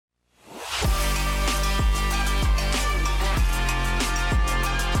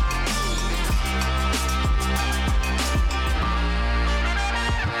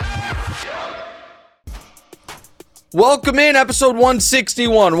Welcome in, episode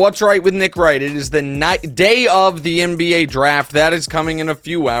 161. What's Right with Nick Wright? It is the day of the NBA draft. That is coming in a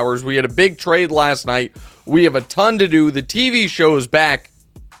few hours. We had a big trade last night. We have a ton to do. The TV show is back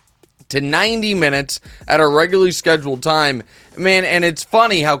to 90 minutes at our regularly scheduled time. Man, and it's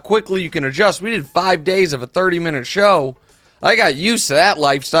funny how quickly you can adjust. We did 5 days of a 30-minute show. I got used to that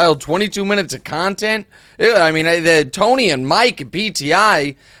lifestyle. 22 minutes of content. I mean, Tony and Mike at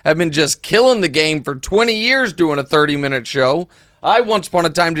PTI have been just killing the game for 20 years doing a 30-minute show. I once upon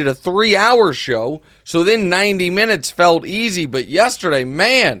a time did a 3-hour show, so then 90 minutes felt easy. But yesterday,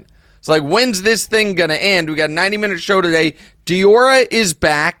 man, it's like, when's this thing going to end? We got a 90-minute show today. Diora is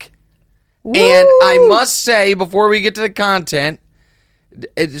back. Woo! And I must say, before we get to the content,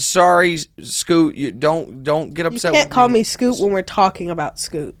 sorry, Scoot, you don't get upset. You can't call me Scoot when we're talking about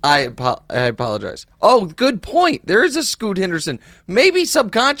Scoot. I apologize. Oh, good point. There is a Scoot Henderson. Maybe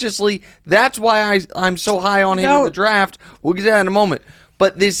subconsciously, that's why I'm so high on him in the draft. We'll get to that in a moment.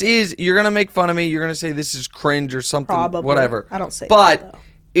 But you're going to make fun of me. You're going to say this is cringe or something, probably. Whatever. I don't say but that, though.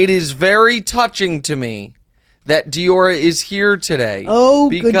 It is very touching to me that Diora is here today. Oh,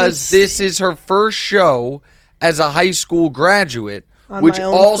 because this is her first show as a high school graduate. Which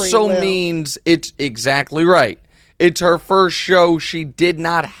also means it's exactly right. It's her first show she did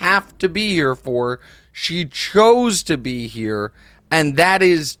not have to be here for. She chose to be here, and that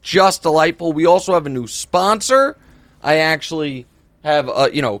is just delightful. We also have a new sponsor. I actually have,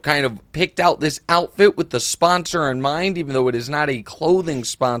 kind of picked out this outfit with the sponsor in mind, even though it is not a clothing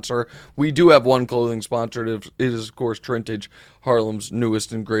sponsor. We do have one clothing sponsor. It is, of course, Trintage, Harlem's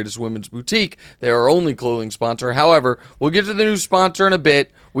newest and greatest women's boutique. They are our only clothing sponsor. However, we'll get to the new sponsor in a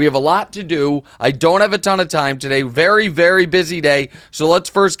bit. We have a lot to do. I don't have a ton of time today. Very, very busy day. So let's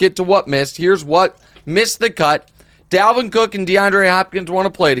first get to what missed. Here's what missed the cut. Dalvin Cook and DeAndre Hopkins want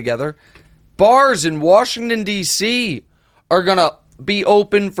to play together. Bars in Washington, D.C. are going to be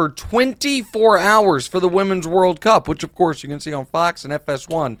open for 24 hours for the Women's World Cup, which, of course, you can see on Fox and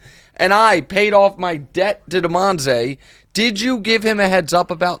FS1. And I paid off my debt to DeMonze. Did you give him a heads up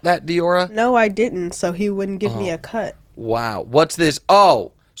about that, Diora? No, I didn't, so he wouldn't give me a cut. Wow. What's this?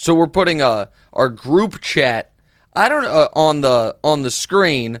 Oh, so we're putting our group chat. I don't know, on the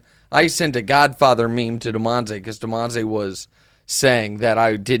screen. I sent a Godfather meme to DeMonze because DeMonze was saying that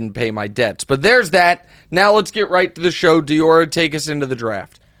I didn't pay my debts. But there's that. Now let's get right to the show. Diora, take us into the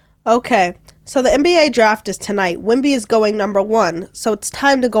draft. Okay, so the NBA draft is tonight. Wemby is going number 1, so it's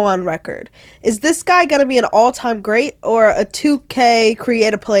time to go on record. Is this guy going to be an all-time great or a 2K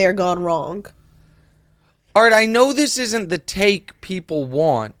creative player gone wrong? All right, I know this isn't the take people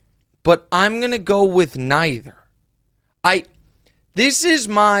want, but I'm going to go with neither. I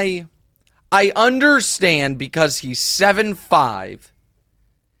understand because he's 7'5".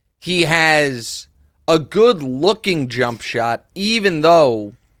 He has a good-looking jump shot, even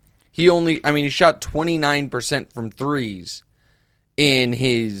though he shot 29% from threes in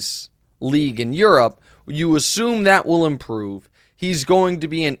his league in Europe. You assume that will improve. He's going to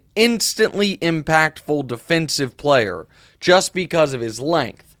be an instantly impactful defensive player just because of his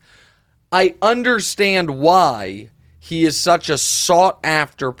length. I understand why he is such a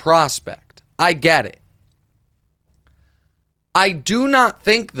sought-after prospect. I get it. I do not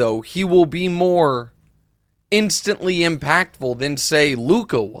think, though, he will be more instantly impactful than, say,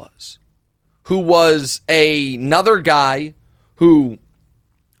 Luka was, who was another guy who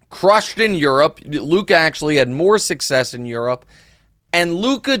crushed in Europe. Luka actually had more success in Europe. And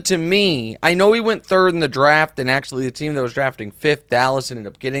Luka, to me, I know he went third in the draft, and actually the team that was drafting fifth, Dallas, ended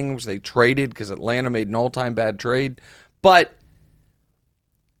up getting him because they traded because Atlanta made an all-time bad trade. But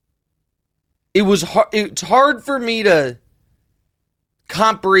it's hard for me to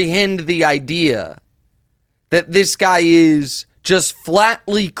comprehend the idea that this guy is just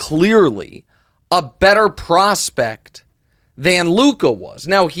flatly, clearly a better prospect than Luka was.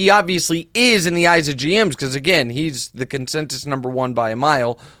 Now, he obviously is in the eyes of GMs because, again, he's the consensus number 1 by a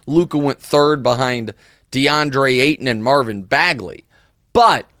mile. Luka went third behind DeAndre Ayton and Marvin Bagley.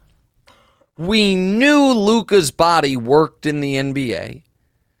 But we knew Luka's body worked in the NBA.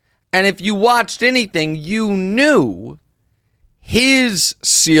 And if you watched anything, you knew his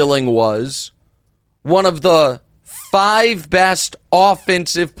ceiling was one of the 5 best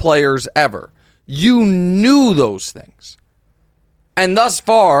offensive players ever. You knew those things. And thus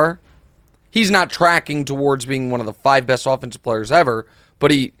far, he's not tracking towards being one of the 5 best offensive players ever,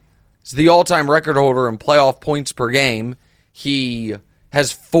 but he's the all-time record holder in playoff points per game. He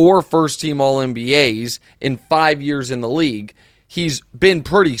has 4 first-team All-NBAs in 5 years in the league. He's been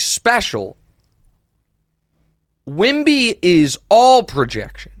pretty special. Wemby is all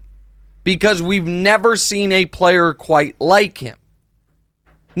projection. because we've never seen a player quite like him.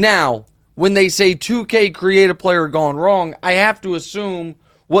 Now, when they say 2K create a player gone wrong, I have to assume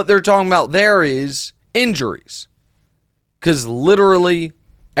what they're talking about there is injuries. Because literally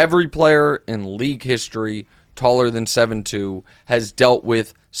every player in league history taller than 7'2" has dealt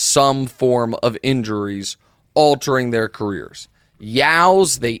with some form of injuries altering their careers.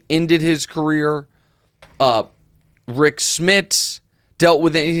 Yow's, they ended his career. Rick Smits dealt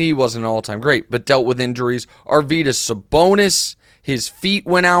with it. He wasn't an all-time great, but dealt with injuries. Arvydas Sabonis, his feet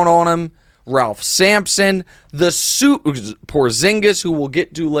went out on him. Ralph Sampson, Porzingis, who we'll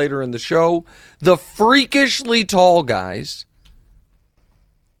get to later in the show. The freakishly tall guys.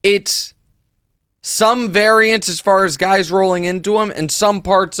 It's some variance as far as guys rolling into him, and some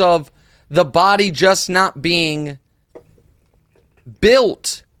parts of the body just not being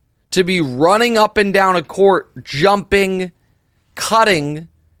built to be running up and down a court, jumping, cutting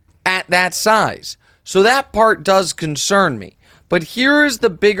at that size. So that part does concern me. But here is the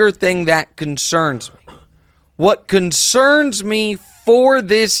bigger thing that concerns me. What concerns me for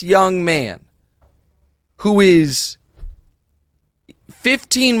this young man, who is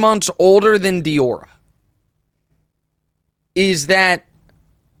 15 months older than Diora, is that,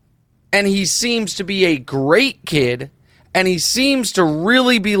 and he seems to be a great kid, and he seems to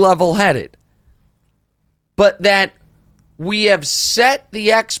really be level-headed, but that we have set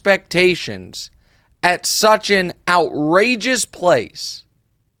the expectations at such an outrageous place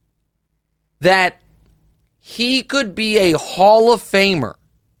that he could be a Hall of Famer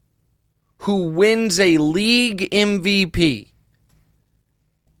who wins a league MVP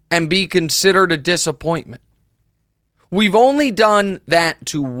and be considered a disappointment. We've only done that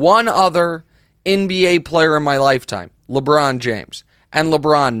to one other NBA player in my lifetime, LeBron James. And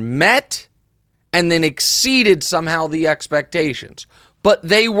LeBron met and then exceeded somehow the expectations. But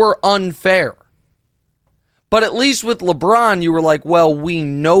they were unfair. But at least with LeBron, you were like, well, we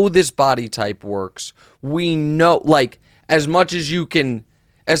know this body type works. We know, like, as much as you can,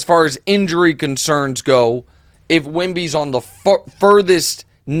 as far as injury concerns go, if Wemby's on the furthest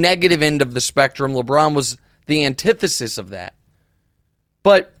negative end of the spectrum, LeBron was the antithesis of that.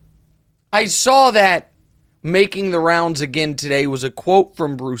 But I saw that making the rounds again today was a quote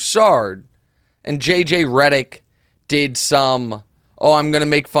from Broussard, and JJ Redick did some, I'm going to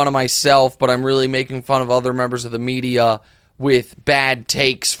make fun of myself, but I'm really making fun of other members of the media with bad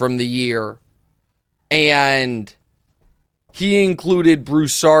takes from the year. And he included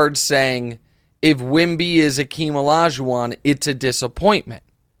Broussard saying, if Wemby is Akeem Olajuwon, it's a disappointment.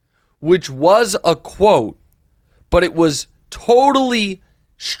 Which was a quote, but it was totally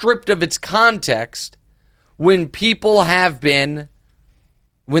stripped of its context when that's been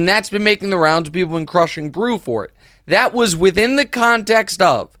making the rounds, people have been crushing Brew for it. That was within the context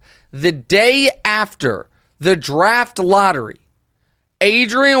of the day after the draft lottery,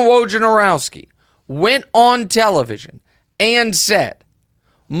 Adrian Wojnarowski went on television and said,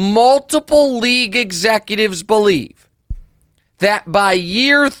 multiple league executives believe that by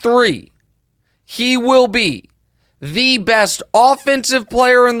year 3, he will be the best offensive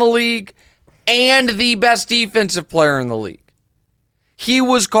player in the league and the best defensive player in the league. He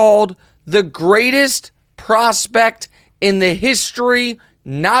was called the greatest prospect in the history,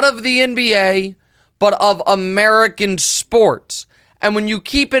 not of the NBA, but of American sports. And when you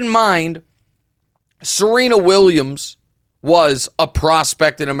keep in mind, Serena Williams was a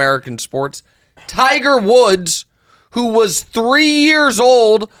prospect in American sports. Tiger Woods, who was 3 years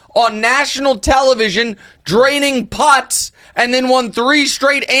old on national television, draining putts, and then won 3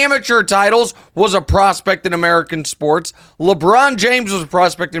 straight amateur titles, was a prospect in American sports. LeBron James was a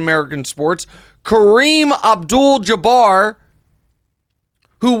prospect in American sports. Kareem Abdul-Jabbar,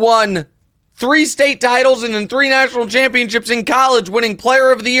 who won 3 state titles and then 3 national championships in college, winning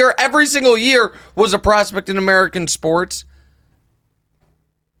player of the year every single year, was a prospect in American sports.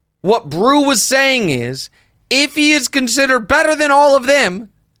 What Brew was saying is, if he is considered better than all of them,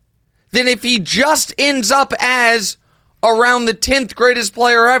 then if he just ends up as around the 10th greatest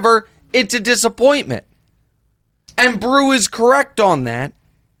player ever, it's a disappointment. And Brew is correct on that,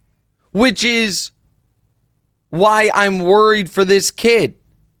 which is why I'm worried for this kid.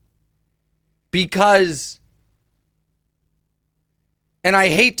 Because, and I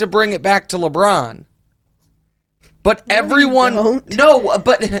hate to bring it back to LeBron, but when we're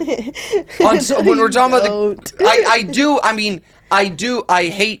talking about I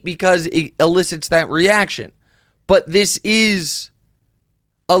hate because it elicits that reaction. But this is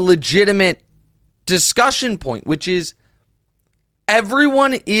a legitimate discussion point, which is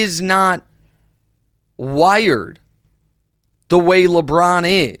everyone is not wired the way LeBron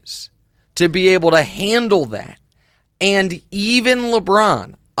is. to be able to handle that. And even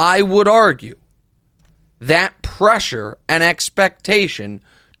LeBron, I would argue, that pressure and expectation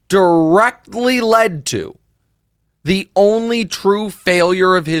directly led to the only true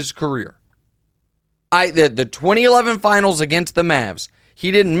failure of his career. The 2011 finals against the Mavs,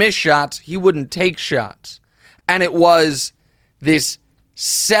 he didn't miss shots, he wouldn't take shots. And it was this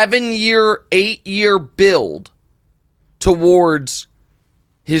 7-year, 8-year build towards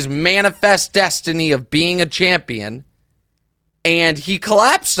his manifest destiny of being a champion, and he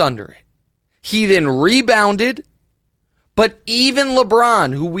collapsed under it. He then rebounded, but even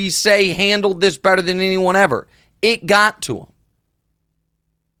LeBron, who we say handled this better than anyone ever, it got to him.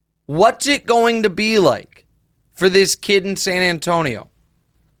 What's it going to be like for this kid in San Antonio?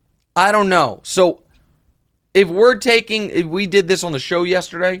 I don't know. So if we did this on the show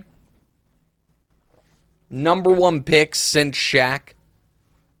yesterday, number one picks since Shaq,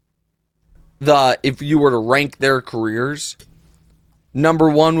 if you were to rank their careers, number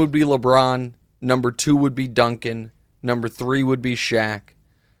one would be LeBron, number two would be Duncan, number three would be Shaq,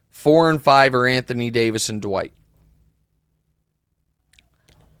 4 and 5 are Anthony Davis and Dwight.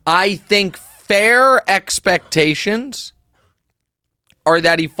 I think fair expectations are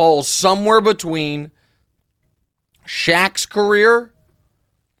that he falls somewhere between Shaq's career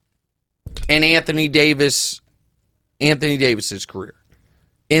and Anthony Davis's career,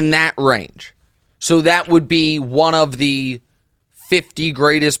 in that range. So that would be one of the 50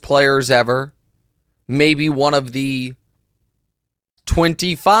 greatest players ever, maybe one of the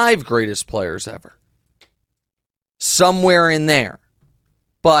 25 greatest players ever. Somewhere in there.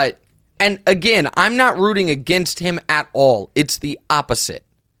 But, and again, I'm not rooting against him at all. It's the opposite.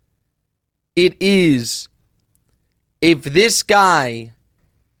 It is, if this guy,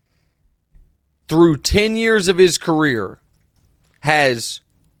 through 10 years of his career, has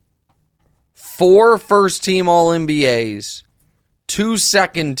 4 first-team All-NBAs, 2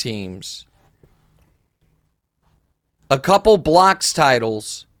 second teams, a couple blocks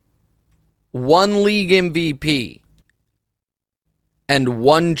titles, 1 league MVP, and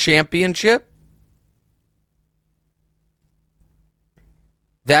 1 championship,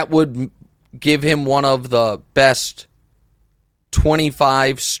 that would give him one of the best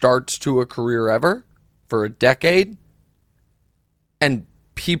 25 starts to a career ever for a decade, and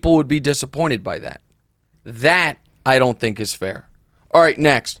people would be disappointed by that. That, I don't think, is fair. All right,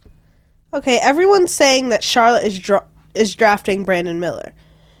 next. Okay, everyone's saying that Charlotte is drafting Brandon Miller,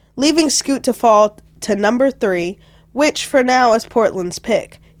 leaving Scoot to fall to number 3, which for now is Portland's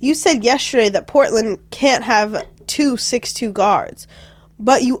pick. You said yesterday that Portland can't have 2 6'2" guards,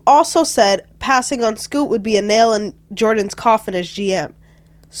 but you also said passing on Scoot would be a nail in Jordan's coffin as GM.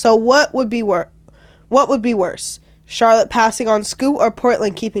 So what would be worse? Charlotte passing on Scoot or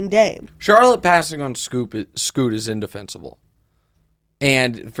Portland keeping Dame? Charlotte passing on Scoot is indefensible.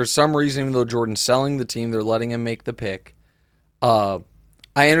 And for some reason, even though Jordan's selling the team, they're letting him make the pick. I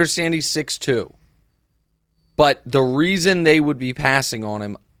understand he's 6'2". But the reason they would be passing on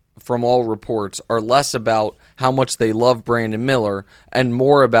him, from all reports, are less about how much they love Brandon Miller and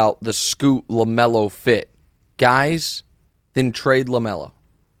more about the Scoot-LaMelo fit. Guys, then trade LaMelo.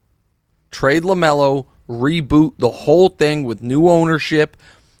 Trade LaMelo, reboot the whole thing with new ownership,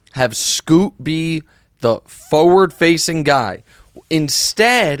 have Scoot be the forward-facing guy.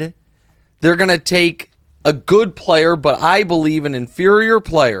 Instead, they're going to take a good player, but I believe an inferior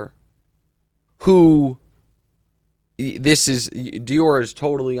player, who... Dior is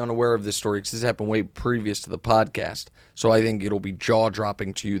totally unaware of this story because this happened way previous to the podcast. So I think it'll be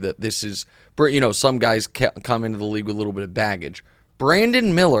jaw-dropping to you that this is, some guys come into the league with a little bit of baggage.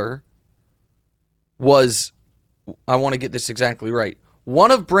 Brandon Miller was, I want to get this exactly right,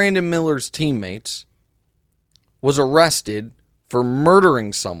 one of Brandon Miller's teammates was arrested for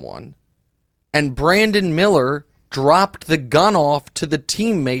murdering someone, and Brandon Miller dropped the gun off to the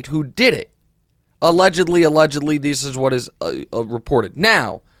teammate who did it. Allegedly, this is what is reported.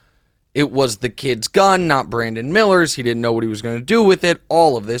 Now, it was the kid's gun, not Brandon Miller's. He didn't know what he was going to do with it,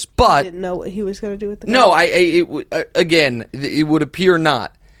 all of this, but... He didn't know what he was going to do with the gun? No, it would appear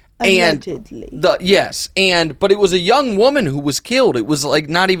not. Allegedly. But it was a young woman who was killed. It was like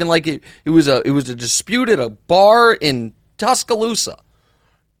not even like it was a dispute at a bar in Tuscaloosa.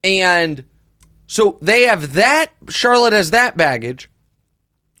 And so they have that, Charlotte has that baggage,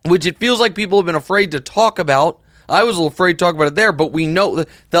 which it feels like people have been afraid to talk about. I was a little afraid to talk about it there, but we know the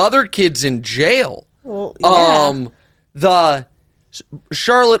other kid's in jail. Well, yeah. The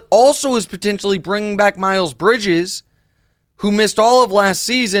Charlotte also is potentially bringing back Miles Bridges, who missed all of last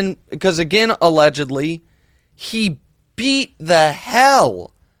season because, again, allegedly, he beat the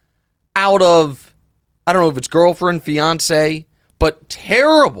hell out of, I don't know if it's girlfriend, fiance, but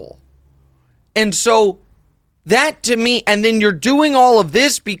terrible. And so that to me, and then you're doing all of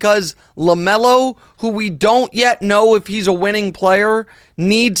this because LaMelo, who we don't yet know if he's a winning player,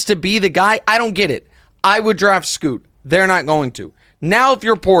 needs to be the guy. I don't get it. I would draft Scoot. They're not going to. Now if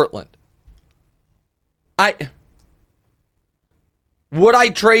you're Portland, would I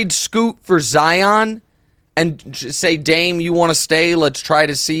trade Scoot for Zion and say, Dame, you want to stay? Let's try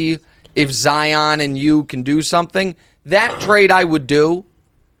to see if Zion and you can do something. That trade I would do.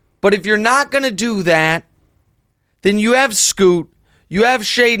 But if you're not going to do that, then you have Scoot, you have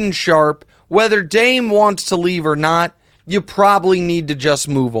Shaedon Sharpe. Whether Dame wants to leave or not, you probably need to just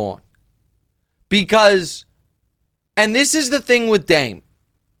move on. Because, and this is the thing with Dame,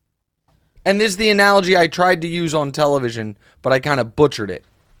 and this is the analogy I tried to use on television, but I kind of butchered it.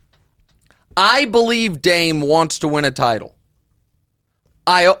 I believe Dame wants to win a title.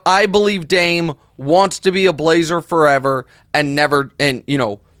 I believe Dame wants to be a Blazer forever and never, and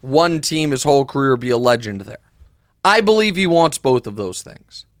one team his whole career, be a legend there. I believe he wants both of those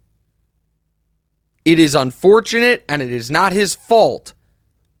things. It is unfortunate, and it is not his fault,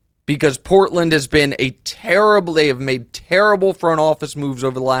 because Portland has been they have made terrible front office moves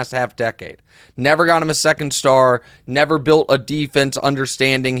over the last half decade. Never got him a second star, never built a defense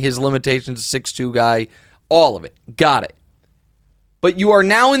understanding his limitations, 6'2" guy, all of it. Got it. But you are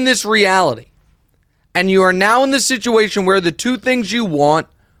now in this reality, and you are now in the situation where the two things you want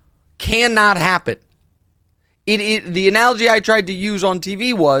cannot happen. The analogy I tried to use on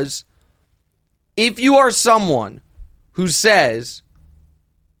TV was, if you are someone who says,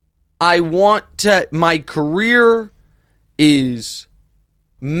 my career is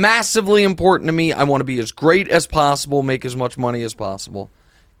massively important to me, I want to be as great as possible, make as much money as possible,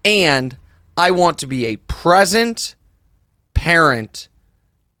 and I want to be a present parent,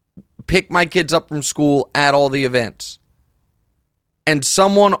 pick my kids up from school at all the events, and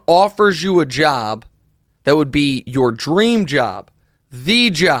someone offers you a job that would be your dream job,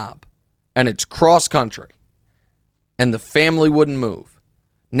 the job, and it's cross country, and the family wouldn't move.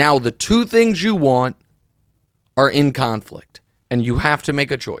 Now the two things you want are in conflict, and you have to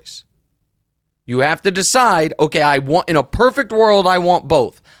make a choice. You have to decide, okay, in a perfect world, I want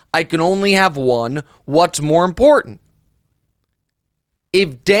both. I can only have one. What's more important?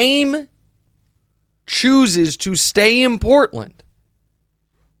 If Dame chooses to stay in Portland,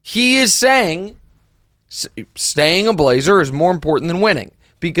 he is saying staying a Blazer is more important than winning,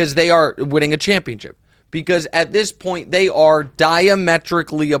 because they are winning a championship. Because at this point, they are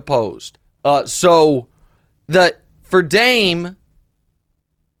diametrically opposed. For Dame,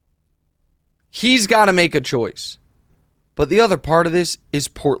 he's got to make a choice. But the other part of this is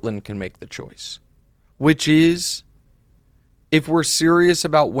Portland can make the choice, which is, if we're serious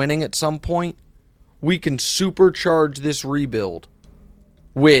about winning at some point, we can supercharge this rebuild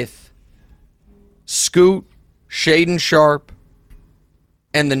with Scoot, Shaedon Sharpe,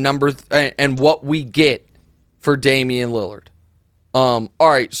 and and what we get for Damian Lillard. All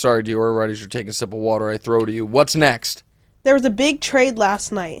right, sorry, Dior. Right as you're taking a sip of water, I throw to you. What's next? There was a big trade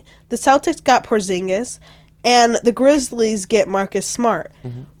last night. The Celtics got Porzingis, and the Grizzlies get Marcus Smart.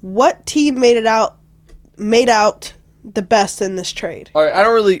 Mm-hmm. What team made out the best in this trade? All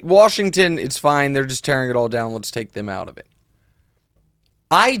right, Washington, it's fine. They're just tearing it all down. Let's take them out of it.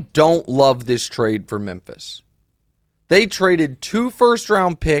 I don't love this trade for Memphis. They traded 2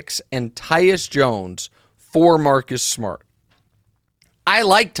 first-round picks and Tyus Jones for Marcus Smart. I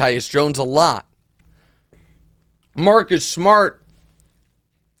like Tyus Jones a lot. Marcus Smart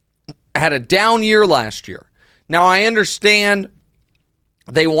had a down year last year. Now, I understand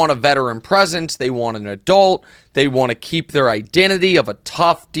they want a veteran presence. They want an adult. They want to keep their identity of a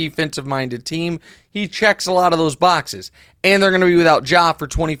tough, defensive-minded team. He checks a lot of those boxes. And they're going to be without Ja for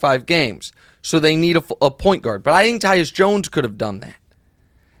 25 games. So they need a point guard. But I think Tyus Jones could have done that.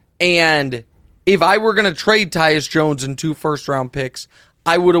 And if I were going to trade Tyus Jones and 2 first-round picks,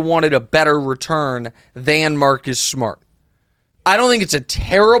 I would have wanted a better return than Marcus Smart. I don't think it's a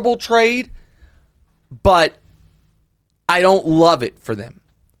terrible trade, but I don't love it for them.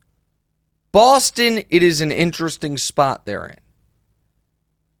 Boston, it is an interesting spot they're in.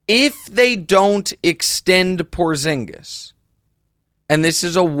 If they don't extend Porzingis, and this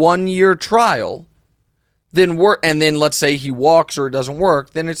is a 1-year trial, then let's say he walks or it doesn't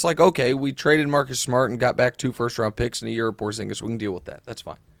work, then it's like, okay, we traded Marcus Smart and got back 2 first-round picks in a year of Porzingis. We can deal with that. That's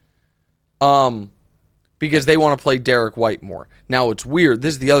fine. Because they want to play Derek White more. Now, it's weird.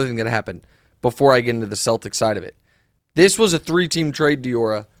 This is the other thing that happened before I get into the Celtics side of it. This was a 3-team trade,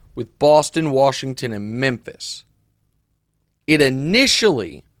 Diora, with Boston, Washington, and Memphis. It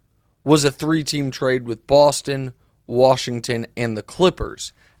initially was a 3-team trade with Boston, Washington, and the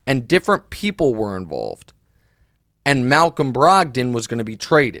Clippers, and different people were involved. And Malcolm Brogdon was going to be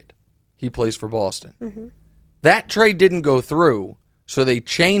traded. He plays for Boston. Mm-hmm. That trade didn't go through, so they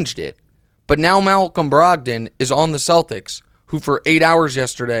changed it. But now Malcolm Brogdon is on the Celtics, who for 8 hours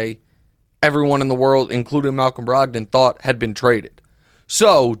yesterday, everyone in the world, including Malcolm Brogdon, thought had been traded.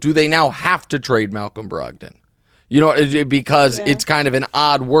 So, do they now have to trade Malcolm Brogdon? You know, because it's kind of an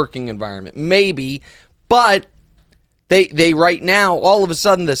odd working environment. Maybe, but they right now, all of a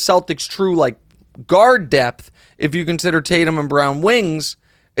sudden, the Celtics' true, like, guard depth, if you consider Tatum and Brown wings,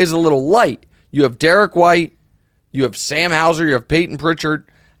 is a little light. You have Derek White, you have Sam Hauser, you have Peyton Pritchard,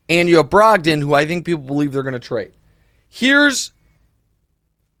 and you have Brogdon, who I think people believe they're going to trade. Here's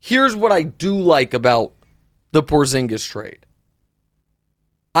what I do like about the Porzingis trade.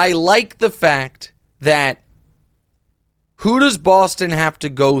 I like the fact that who does Boston have to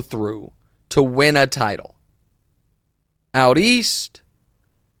go through to win a title? Out east,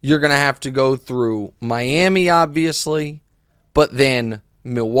 you're going to have to go through Miami, obviously, but then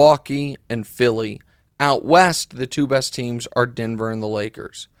Milwaukee and Philly. Out west, the two best teams are Denver and the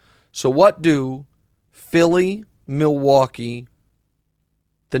Lakers. So what do Philly, Milwaukee,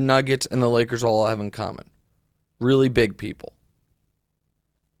 the Nuggets, and the Lakers all have in common? Really big people.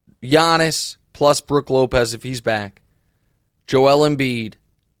 Giannis plus Brook Lopez if he's back. Joel Embiid,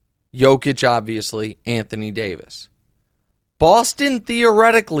 Jokic obviously, Anthony Davis. Boston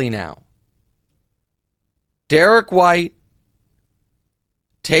theoretically now. Derek White,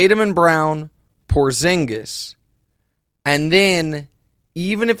 Tatum and Brown, Porzingis, and then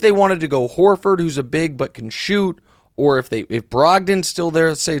even if they wanted to go Horford, who's a big but can shoot, or if Brogdon's still there,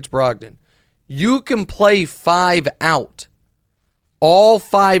 let's say it's Brogdon, you can play 5 out. All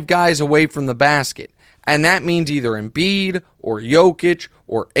 5 guys away from the basket. And that means either Embiid or Jokic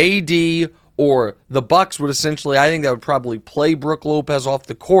or AD or the Bucks would essentially, I think that would probably play Brook Lopez off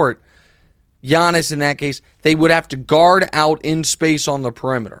the court. Giannis in that case, they would have to guard out in space on the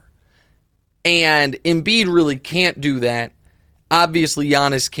perimeter. And Embiid really can't do that. Obviously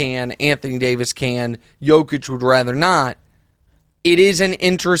Giannis can, Anthony Davis can, Jokic would rather not. It is an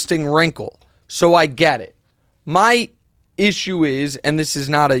interesting wrinkle, so I get it. My issue is, and this is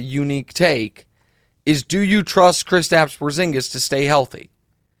not a unique take, is do you trust Kristaps Porzingis to stay healthy?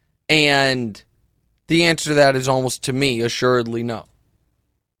 And the answer to that is almost, to me, assuredly no.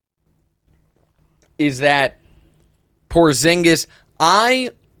 Is that Porzingis,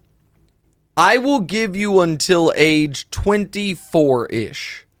 I will give you until age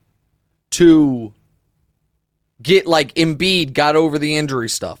 24-ish to get, like, Embiid got over the injury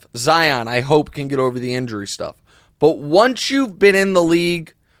stuff. Zion, I hope, can get over the injury stuff. But once you've been in the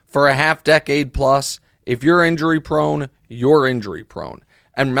league for a half decade plus, if you're injury prone, you're injury prone.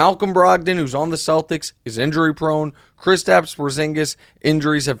 And Malcolm Brogdon, who's on the Celtics, is injury prone. Kristaps Porzingis,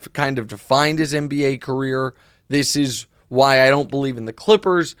 injuries have kind of defined his NBA career. This is why I don't believe in the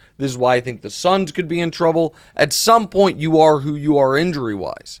Clippers. This is why I think the Suns could be in trouble. At some point, you are who you are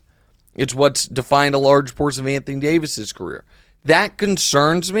injury-wise. It's what's defined a large portion of Anthony Davis's career. That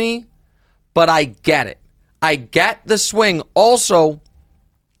concerns me, but I get it. I get the swing. Also,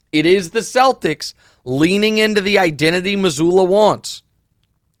 it is the Celtics leaning into the identity Mazzulla wants.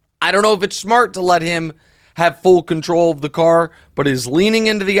 I don't know if it's smart to let him have full control of the car, but is leaning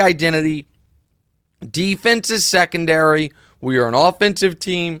into the identity. Defense is secondary. We are an offensive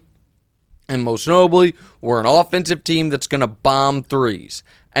team, and most notably, we're an offensive team that's going to bomb threes.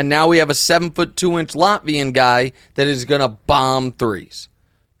 And now we have a 7'2" Latvian guy that is going to bomb threes.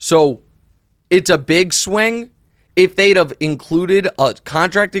 So it's a big swing. If they'd have included a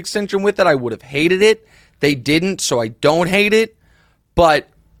contract extension with it, I would have hated it. They didn't, so I don't hate it. But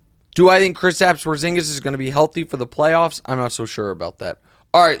do I think Kristaps Porzingis is going to be healthy for the playoffs? I'm not so sure about that.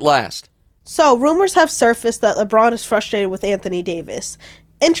 All right, last. So, rumors have surfaced that LeBron is frustrated with Anthony Davis.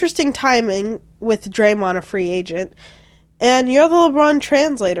 Interesting timing with Draymond a free agent. And you're the LeBron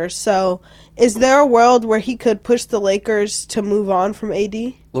translator, so is there a world where he could push the Lakers to move on from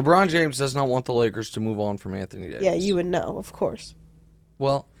AD? LeBron James does not want the Lakers to move on from Anthony Davis. Yeah, you would know, of course.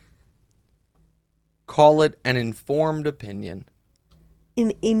 Well, call it an informed opinion.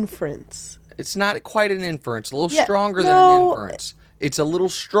 An inference. It's not quite an inference. A little stronger than an inference. It's a little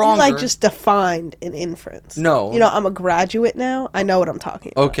stronger. You, just defined an inference. No. I'm a graduate now. I know what I'm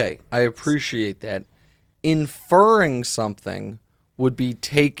talking about. Okay, I appreciate that. Inferring something would be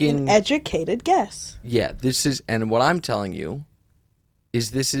taking... An educated guess. Yeah, this is... And what I'm telling you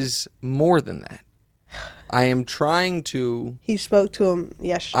is this is more than that. I am trying to... He spoke to him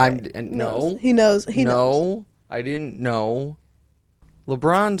yesterday. No. He knows. No, I didn't know.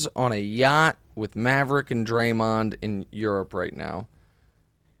 LeBron's on a yacht with Maverick and Draymond in Europe right now.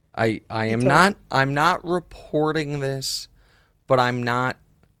 I'm not reporting this, but I'm not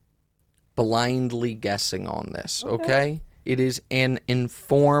blindly guessing on this, okay? It is an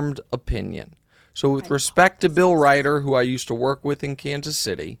informed opinion. So with respect to Bill Ryder, who I used to work with in Kansas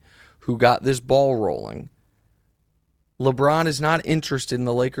City, who got this ball rolling, LeBron is not interested in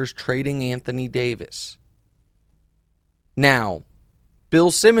the Lakers trading Anthony Davis. Now,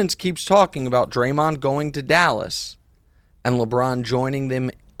 Bill Simmons keeps talking about Draymond going to Dallas and LeBron joining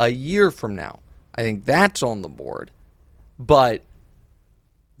them a year from now. I think that's on the board. But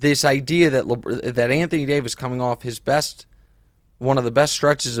this idea that Anthony Davis coming off one of the best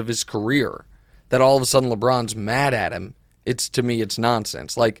stretches of his career, that all of a sudden LeBron's mad at him, to me, it's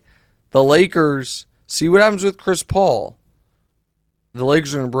nonsense. Like, the Lakers, see what happens with Chris Paul. The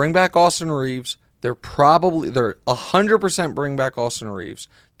Lakers are going to bring back Austin Reeves. They're 100% bring back Austin Reeves.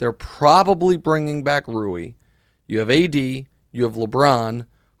 They're probably bringing back Rui. You have AD, you have LeBron,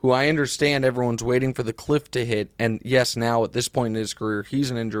 who I understand everyone's waiting for the cliff to hit. And yes, now at this point in his career, he's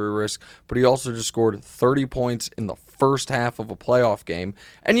an injury risk, but he also just scored 30 points in the first half of a playoff game.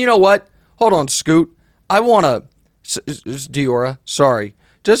 And you know what? Hold on, Scoot. I want to, Diora, sorry.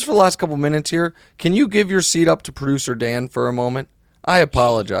 Just for the last couple minutes here, can you give your seat up to producer Dan for a moment? I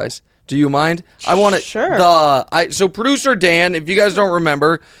apologize. Do you mind? I want to. Sure. So producer Dan, if you guys don't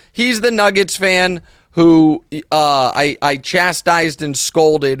remember, he's the Nuggets fan who I chastised and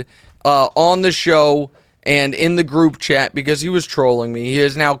scolded on the show and in the group chat because he was trolling me. He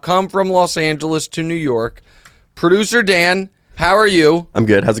has now come from Los Angeles to New York. Producer Dan, how are you? I'm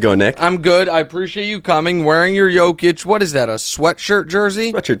good. How's it going, Nick? I'm good. I appreciate you coming, wearing your Jokic. What is that, a sweatshirt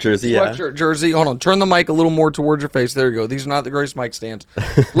jersey? Sweatshirt jersey, yeah. Sweatshirt jersey. Hold on. Turn the mic a little more towards your face. There you go. These are not the greatest mic stands.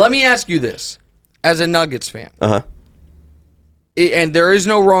 Let me ask you this. As a Nuggets fan. Uh-huh. And there is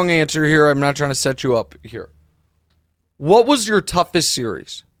no wrong answer here. I'm not trying to set you up here. What was your toughest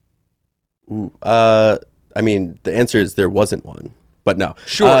series? I mean, the answer is there wasn't one. But no.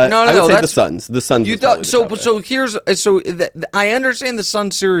 Sure. No. I would say the Suns. The Suns. You thought so. I understand the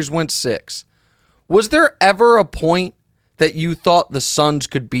Suns series went 6. Was there ever a point that you thought the Suns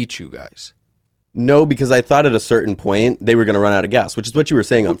could beat you guys? No, because I thought at a certain point they were going to run out of gas, which is what you were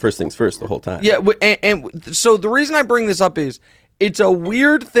saying on First Things First the whole time. Yeah, and so the reason I bring this up is it's a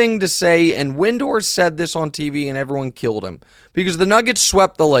weird thing to say, and Windhorst said this on TV, and everyone killed him because the Nuggets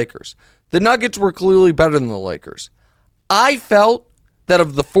swept the Lakers. The Nuggets were clearly better than the Lakers. I felt that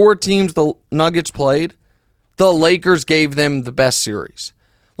of the 4 teams the Nuggets played, the Lakers gave them the best series.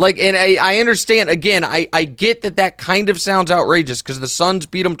 Like, and I understand, again, I get that kind of sounds outrageous because the Suns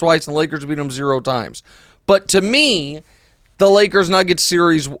beat them twice and the Lakers beat them 0 times. But to me, the Lakers-Nuggets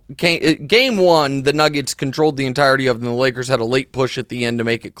series, game 1, the Nuggets controlled the entirety of it, and the Lakers had a late push at the end to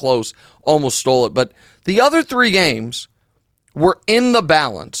make it close, almost stole it. But the other 3 games were in the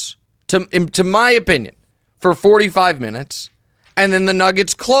balance, to my opinion, for 45 minutes. And then the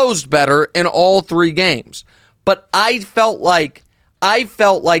Nuggets closed better in all 3 games. But I felt like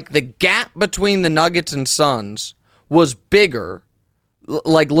the gap between the Nuggets and Suns was bigger,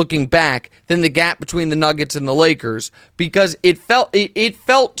 like looking back, than the gap between the Nuggets and the Lakers, because it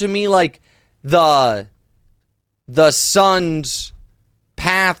felt to me like the Suns'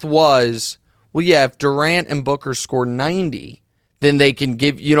 path was, well, yeah, if Durant and Booker score 90, then they can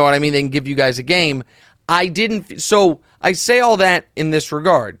give, you know what I mean, they can give you guys a game. So I say all that in this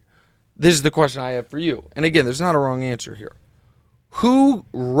regard. This is the question I have for you. And again, there's not a wrong answer here. Who,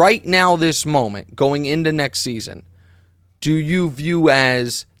 right now, this moment, going into next season, do you view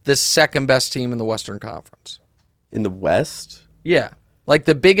as the second best team in the Western Conference? In the West? Yeah. Like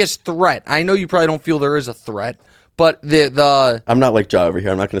the biggest threat. I know you probably don't feel there is a threat, but the I'm not like Ja over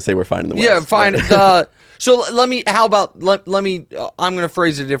here. I'm not going to say we're fine in the West. Yeah, fine. So let me, I'm going to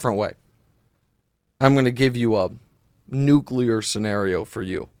phrase it a different way. I'm going to give you a nuclear scenario for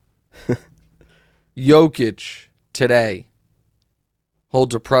you. Jokic today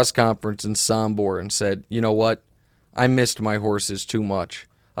holds a press conference in Sombor and said, you know what? I missed my horses too much.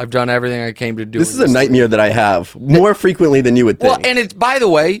 I've done everything I came to do. This is a nightmare that I have more frequently than you would think. Well, and it's, by the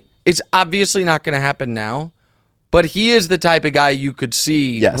way, it's obviously not going to happen now, but he is the type of guy you could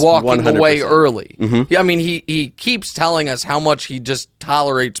see walking 100%. Away early. Mm-hmm. I mean, he keeps telling us how much he just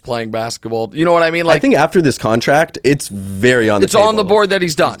tolerates playing basketball. You know what I mean? Like, I think after this contract, it's very on the table. It's on the board that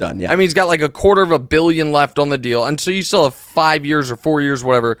he's done. Yeah. I mean, he's got like $250 million left on the deal, and so you still have 5 years or 4 years,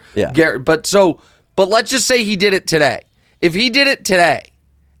 whatever. Yeah. But let's just say he did it today. If he did it today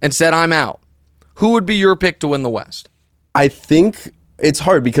and said, I'm out, who would be your pick to win the West? I think it's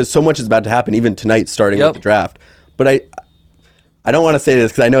hard because so much is about to happen, even tonight, starting with the draft. But I don't want to say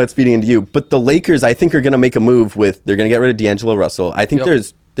this because I know it's feeding into you, but the Lakers, I think, are going to make a move they're going to get rid of D'Angelo Russell. I think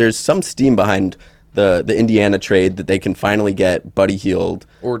there's some steam behind the Indiana trade that they can finally get Buddy Hield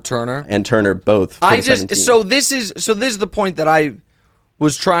or Turner both. So this is the point that I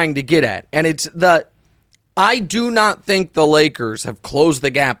was trying to get at, and it's I do not think the Lakers have closed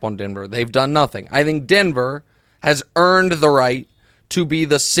the gap on Denver. They've done nothing. I think Denver has earned the right to be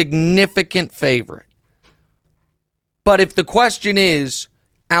the significant favorite. But if the question is,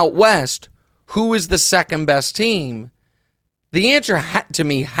 out west, who is the second best team, the answer to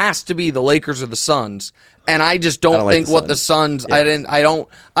me has to be the Lakers or the Suns. And I just don't think what the Suns, yeah.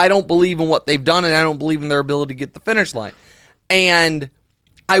 I don't believe in what they've done, and I don't believe in their ability to get the finish line. And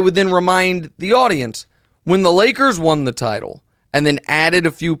I would then remind the audience, when the Lakers won the title and then added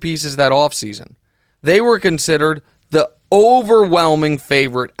a few pieces that offseason, they were considered the overwhelming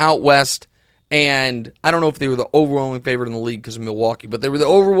favorite out west. And I don't know if they were the overwhelming favorite in the league because of Milwaukee, but they were the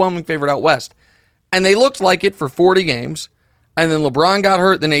overwhelming favorite out west. And they looked like it for 40 games. And then LeBron got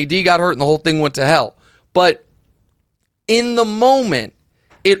hurt, then AD got hurt, and the whole thing went to hell. But in the moment,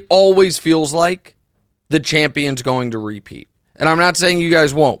 it always feels like the champion's going to repeat. And I'm not saying you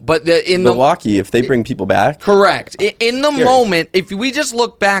guys won't, but in Milwaukee, if they bring people back. Correct. In the moment, if we just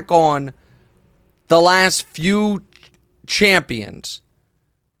look back on the last few champions,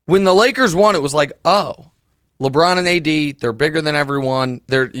 when the Lakers won, it was like, oh, LeBron and AD, they're bigger than everyone.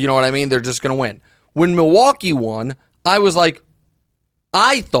 You know what I mean? They're just going to win. When Milwaukee won, I was like,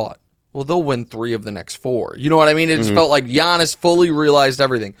 I thought, well, they'll win 3 of the next 4. You know what I mean? It just felt like Giannis fully realized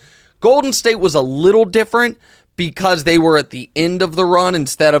everything. Golden State was a little different because they were at the end of the run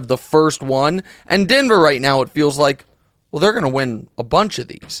instead of the first one. And Denver right now, it feels like, well, they're going to win a bunch of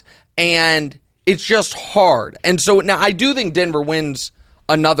these. And it's just hard. And so now I do think Denver wins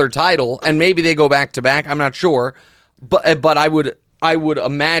another title, and maybe they go back-to-back. I'm not sure. But I would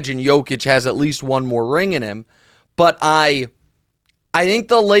imagine Jokic has at least one more ring in him. But I think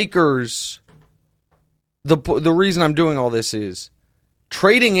the Lakers, the reason I'm doing all this is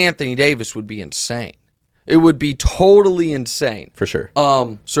trading Anthony Davis would be insane. It would be totally insane. For sure.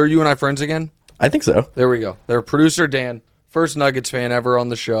 So are you and I friends again? I think so. There we go. Their producer, Dan, first Nuggets fan ever on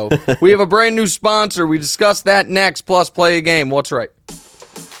the show. We have a brand new sponsor. We discuss that next, plus play a game. What's right?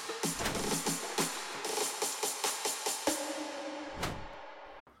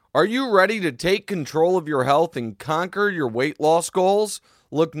 Are you ready to take control of your health and conquer your weight loss goals?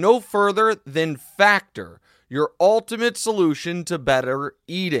 Look no further than Factor, your ultimate solution to better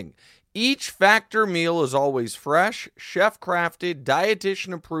eating. Each Factor meal is always fresh, chef-crafted,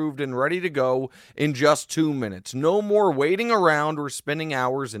 dietitian-approved, and ready to go in just 2 minutes. No more waiting around or spending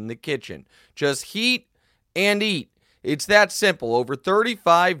hours in the kitchen. Just heat and eat. It's that simple. Over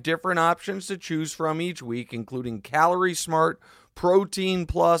 35 different options to choose from each week, including Calorie Smart, Protein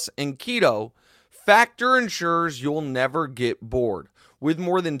Plus, and Keto. Factor ensures you'll never get bored, with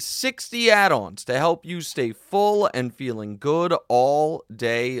more than 60 add-ons to help you stay full and feeling good all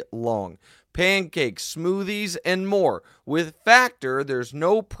day long. Pancakes, smoothies, and more. With Factor, there's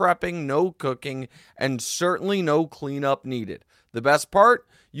no prepping, no cooking, and certainly no cleanup needed. The best part?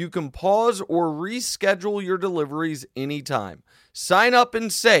 You can pause or reschedule your deliveries anytime. Sign up and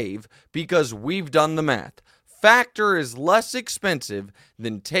save because we've done the math. Factor is less expensive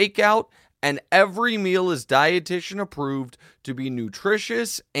than takeout, and every meal is dietitian approved to be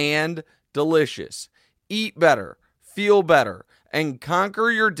nutritious and delicious. Eat better, feel better, and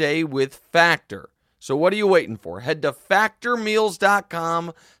conquer your day with Factor. So what are you waiting for? Head to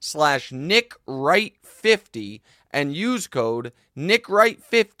factormeals.com/NickWright50 and use code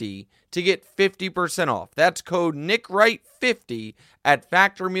NickWright50 to get 50% off. That's code NickWright50 at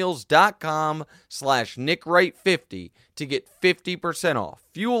factormeals.com/NickWright50 to get 50% off.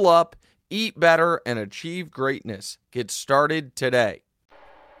 Fuel up, eat better, and achieve greatness. Get started today.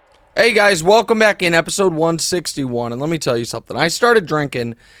 Hey guys, welcome back in episode 161, and let me tell you something. I started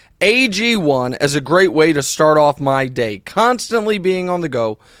drinking AG1 as a great way to start off my day. Constantly being on the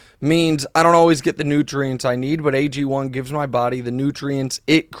go means I don't always get the nutrients I need, but AG1 gives my body the nutrients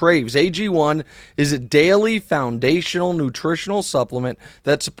it craves. AG1 is a daily foundational nutritional supplement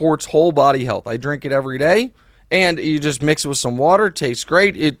that supports whole body health. I drink it every day, and you just mix it with some water. It tastes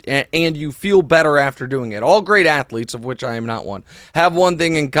great, and you feel better after doing it. All great athletes, of which I am not one, have one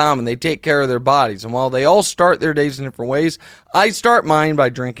thing in common. They take care of their bodies, and while they all start their days in different ways, I start mine by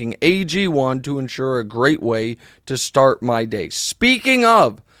drinking AG1 to ensure a great way to start my day. Speaking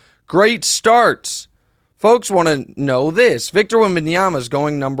of great starts, folks want to know this. Victor Wembanyama is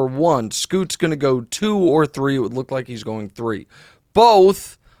going number 1. Scoot's going to go 2 or 3. It would look like he's going 3.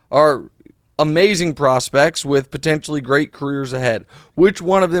 Both are amazing prospects with potentially great careers ahead. Which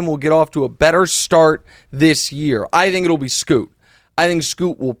one of them will get off to a better start this year? I think it'll be Scoot. I think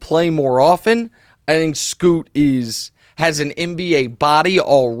Scoot will play more often. I think Scoot has an NBA body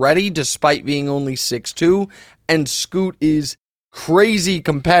already, despite being only 6'2", and Scoot is crazy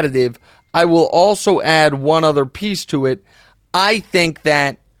competitive. I will also add one other piece to it. I think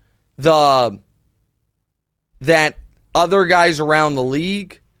that that other guys around the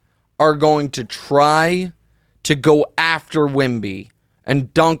league are going to try to go after Wemby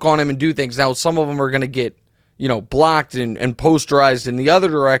and dunk on him and do things. Now, some of them are going to get, blocked and posterized in the other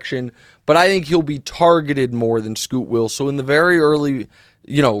direction, but I think he'll be targeted more than Scoot will. So in the very early,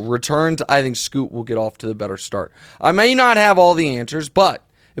 returns, I think Scoot will get off to the better start. I may not have all the answers, but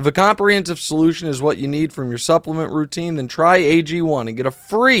if a comprehensive solution is what you need from your supplement routine, then try AG1 and get a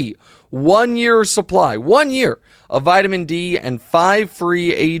free 1-year supply, 1 year of vitamin D and 5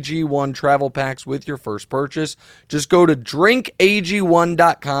 free AG1 travel packs with your first purchase. Just go to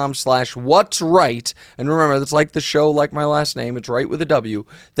drinkag1.com/what'sright. And remember, that's like the show, like my last name. It's right with a W.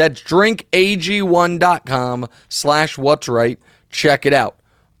 That's drinkag1.com/what'sright. Check it out.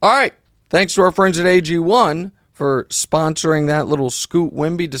 All right. Thanks to our friends at AG1 for sponsoring that little Scoot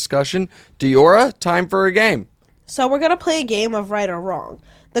Wemby discussion. Diora, time for a game. So we're going to play a game of right or wrong.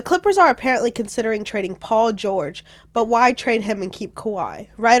 The Clippers are apparently considering trading Paul George, but why trade him and keep Kawhi?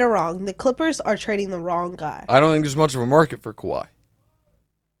 Right or wrong? The Clippers are trading the wrong guy. I don't think there's much of a market for Kawhi.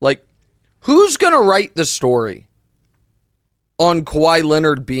 Like, who's going to write the story on Kawhi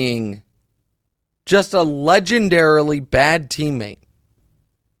Leonard being just a legendarily bad teammate?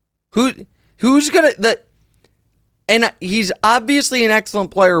 Who's going to... And he's obviously an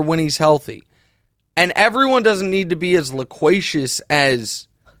excellent player when he's healthy. And everyone doesn't need to be as loquacious as...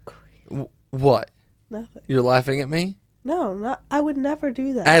 What? Nothing. You're laughing at me? No, I would never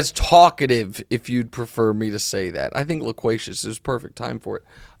do that. As talkative, if you'd prefer me to say that. I think loquacious is perfect time for it.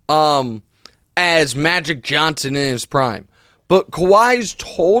 As Magic Johnson in his prime. But Kawhi's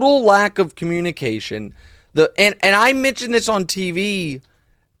total lack of communication... And I mentioned this on TV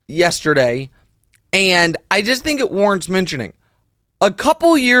yesterday... And I just think it warrants mentioning. A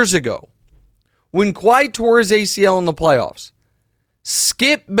couple years ago, when Kawhi tore his ACL in the playoffs,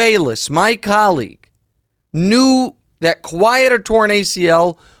 Skip Bayless, my colleague, knew that Kawhi had a torn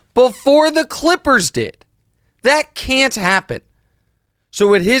ACL before the Clippers did. That can't happen.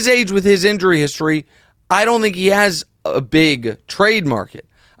 So at his age, with his injury history, I don't think he has a big trade market.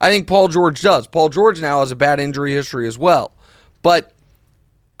 I think Paul George does. Paul George now has a bad injury history as well. But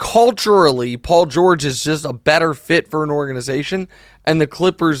culturally, Paul George is just a better fit for an organization, and the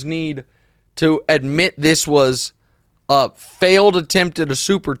Clippers need to admit this was a failed attempt at a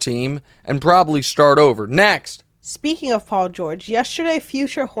super team and probably start over. Next. Speaking of Paul George, yesterday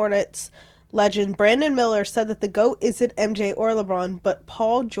future Hornets legend Brandon Miller said that the GOAT isn't MJ or LeBron, but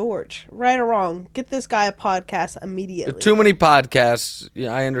Paul George. Right or wrong? Get this guy a podcast immediately. Too many podcasts.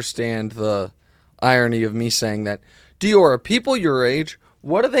 Yeah, I understand the irony of me saying that. Diora, people your age,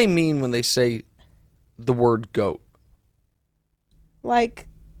 what do they mean when they say the word GOAT? Like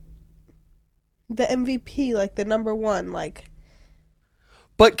the MVP, like the number one, like.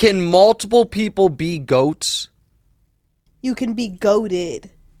 But can multiple people be GOATs? You can be GOATed.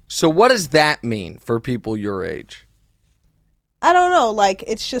 So what does that mean for people your age? I don't know. Like,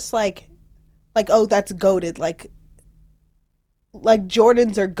 it's just like, oh, that's GOATed. Like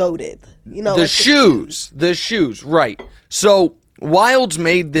Jordans are GOATed. The like shoes, right. So Wilds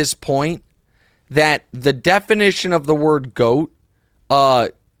made this point that the definition of the word GOAT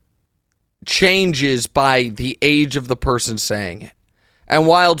changes by the age of the person saying it. And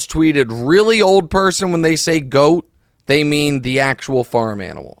Wilds tweeted, really old person, when they say GOAT, they mean the actual farm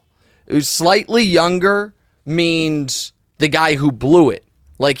animal. Slightly younger means the guy who blew it,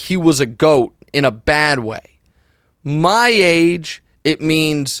 like he was a GOAT in a bad way. My age, it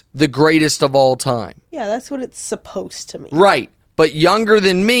means the greatest of all time. Yeah, that's what it's supposed to mean. Right. But younger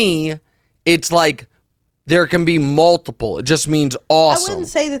than me, it's like there can be multiple. It just means awesome. I wouldn't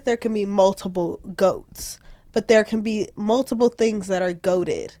say that there can be multiple GOATs, but there can be multiple things that are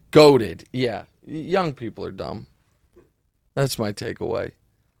GOATed. GOATed, yeah. Young people are dumb. That's my takeaway.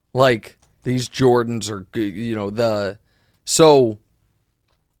 Like, these Jordans are,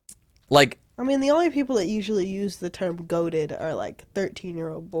 I mean, the only people that usually use the term GOATed are,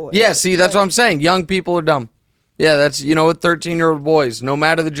 13-year-old boys. Yeah, see, that's what I'm saying. Young people are dumb. Yeah, that's, 13-year-old boys, no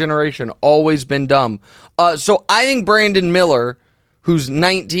matter the generation, always been dumb. So I think Brandon Miller, who's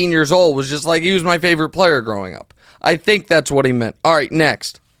 19 years old, was just like, he was my favorite player growing up. I think that's what he meant. All right,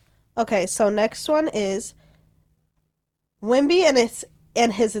 next. Okay, so next one is Wemby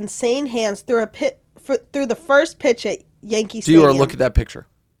and his insane hands through through the first pitch at Yankee Stadium. Dior, look at that picture.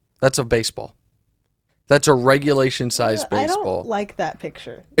 That's a baseball. That's a regulation-sized baseball. I don't like that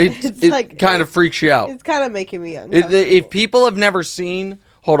picture. It kind of freaks you out. It's kind of making me uncomfortable. If people have never seen...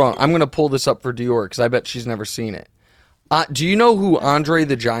 Hold on, I'm going to pull this up for Dior because I bet she's never seen it. Do you know who Andre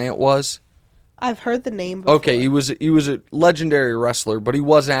the Giant was? I've heard the name before. Okay, he was a legendary wrestler, but he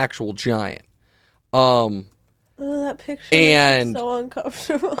was an actual giant. That picture is so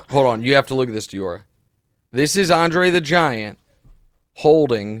uncomfortable. Hold on, you have to look at this, Dior. This is Andre the Giant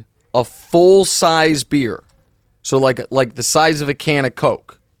holding a full-size beer. So like the size of a can of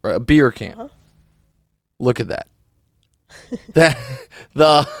Coke, or a beer can. Uh-huh. Look at that.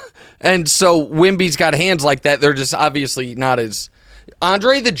 And so Wemby's got hands like that. They're just obviously not as...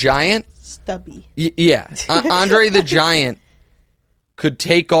 Andre the Giant... Stubby. Yeah. Andre the Giant could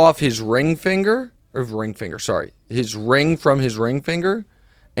take off his his ring from his ring finger,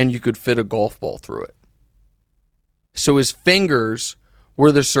 and you could fit a golf ball through it. So his fingers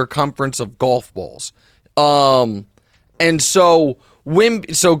were the circumference of golf balls. And so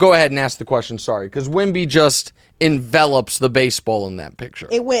Wemby... So go ahead and ask the question, sorry, because Wemby just... envelops the baseball in that picture.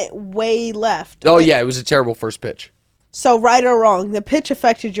 It went way left. Oh, yeah, it was a terrible first pitch. So, right or wrong, the pitch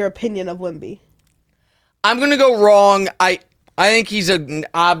affected your opinion of Wemby? I'm going to go wrong. I think he's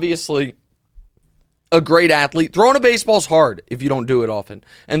obviously a great athlete. Throwing a baseball's hard if you don't do it often.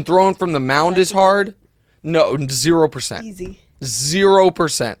 And throwing from the mound is hard. No, 0%. Easy.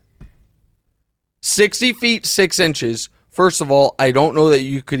 0%. 60 feet, 6 inches. First of all, I don't know that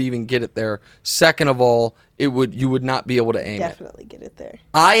you could even get it there. Second of all, you would not be able to aim Definitely get it there.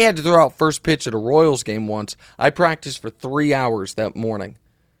 I had to throw out first pitch at a Royals game once. I practiced for 3 hours that morning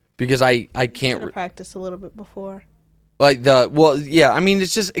because I can't practice a little bit before. Yeah, I mean,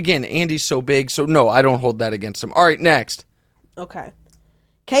 it's just, again, Andy's so big, so no, I don't hold that against him. All right, next. Okay.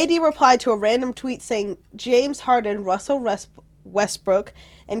 KD replied to a random tweet saying James Harden, Russell Westbrook,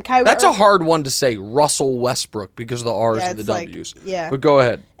 and Kyrie... That's a hard one to say, Russell Westbrook, because of the R's and the W's. Yeah. But go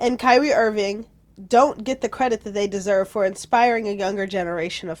ahead. And Kyrie Irving don't get the credit that they deserve for inspiring a younger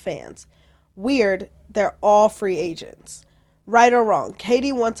generation of fans. Weird, they're all free agents. Right or wrong,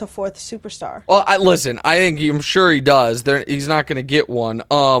 KD wants a fourth superstar. Well, I'm sure he does. He's not going to get one.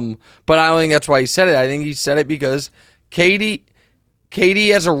 But I don't think that's why he said it. I think he said it because KD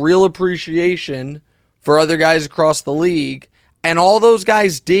has a real appreciation for other guys across the league, and all those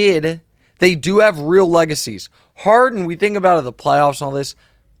guys they do have real legacies. Harden, we think about it, the playoffs and all this,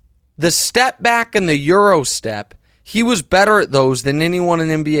 the step back and the Euro step, he was better at those than anyone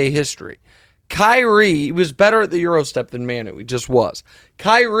in NBA history. Kyrie was better at the Euro step than Manu. He just was.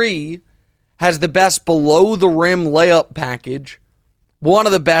 Kyrie has the best below-the-rim layup package, one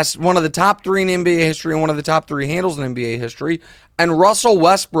of the top 3 in NBA history and one of the top 3 handles in NBA history, and Russell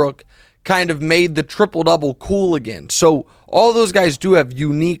Westbrook kind of made the triple-double cool again. So all those guys do have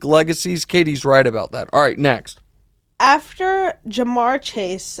unique legacies. Katie's right about that. All right, next. After Jamar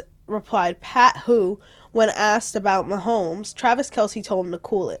Chase replied, "Pat who?" when asked about Mahomes, Travis Kelce told him to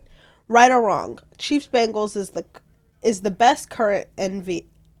cool it. Right or wrong, Chiefs Bengals is the best current NFL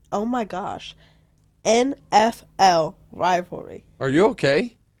rivalry. Are you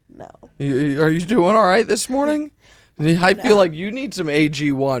okay? No. Are you doing all right this morning? I feel like you need some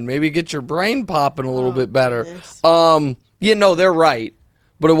AG1. Maybe get your brain popping a little bit better. They're right,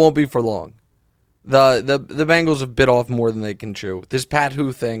 but it won't be for long. The Bengals have bit off more than they can chew. This Pat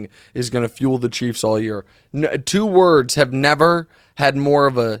Who thing is going to fuel the Chiefs all year. 2 words have never had more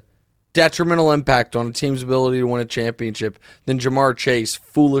of a detrimental impact on a team's ability to win a championship than Jamar Chase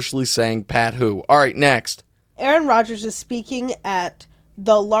foolishly saying Pat Who. All right, next. Aaron Rodgers is speaking at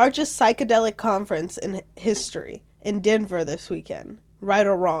the largest psychedelic conference in history in Denver this weekend. Right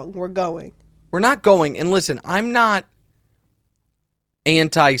or wrong, we're going. We're not going. And listen, I'm not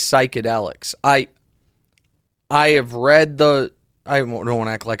anti-psychedelics. I have read I don't want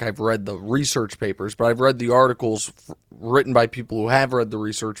to act like I've read the research papers, but I've read the articles written by people who have read the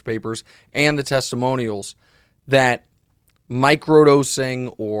research papers and the testimonials that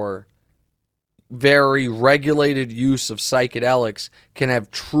microdosing or very regulated use of psychedelics can have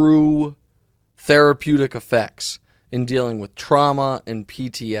true therapeutic effects in dealing with trauma and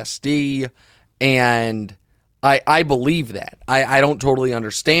PTSD, and I believe that. I don't totally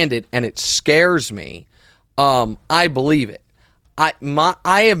understand it, and it scares me. I believe it.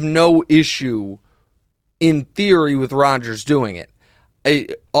 I have no issue, in theory, with Rodgers doing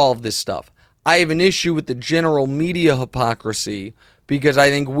it, all of this stuff. I have an issue with the general media hypocrisy because I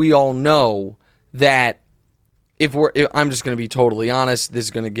think we all know that if I'm just going to be totally honest, this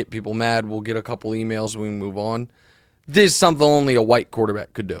is going to get people mad. We'll get a couple emails and we move on. This is something only a white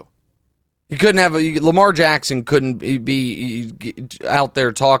quarterback could do. You couldn't have Lamar Jackson couldn't be out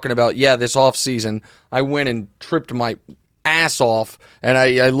there talking about, this offseason I went and tripped my ass off and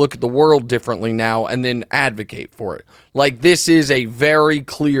I look at the world differently now and then advocate for it. Like, this is a very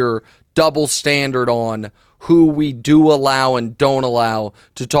clear double standard on who we do allow and don't allow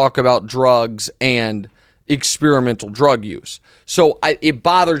to talk about drugs and experimental drug use. So it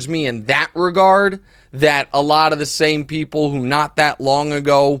bothers me in that regard that a lot of the same people who not that long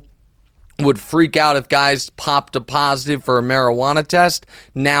ago would freak out if guys popped a positive for a marijuana test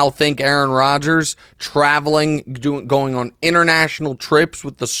now think Aaron Rodgers traveling, going on international trips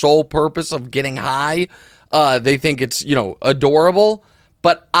with the sole purpose of getting high. They think it's, adorable.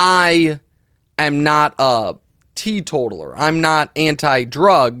 But I am not a teetotaler. I'm not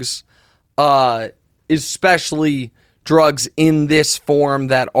anti-drugs, especially drugs in this form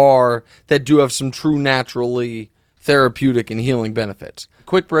that do have some true naturally therapeutic and healing benefits.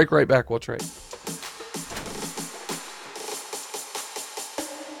 Quick break, right back. What's right?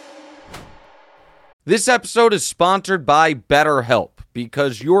 This episode is sponsored by BetterHelp,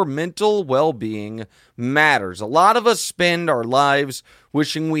 because your mental well-being matters. A lot of us spend our lives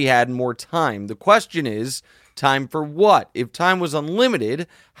wishing we had more time. The question is, time for what? If time was unlimited,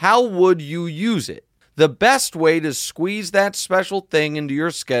 how would you use it? The best way to squeeze that special thing into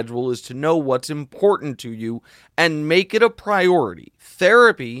your schedule is to know what's important to you and make it a priority.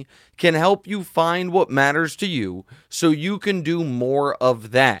 Therapy can help you find what matters to you so you can do more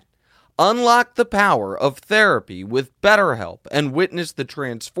of that. Unlock the power of therapy with BetterHelp and witness the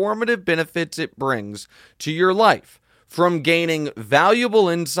transformative benefits it brings to your life. From gaining valuable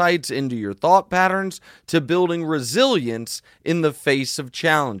insights into your thought patterns to building resilience in the face of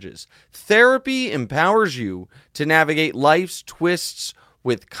challenges, therapy empowers you to navigate life's twists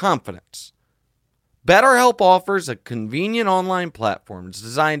with confidence. BetterHelp offers a convenient online platform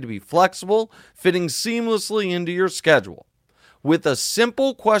designed to be flexible, fitting seamlessly into your schedule. With a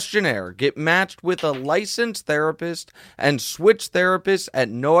simple questionnaire, get matched with a licensed therapist and switch therapists at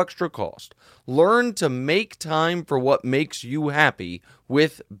no extra cost. Learn to make time for what makes you happy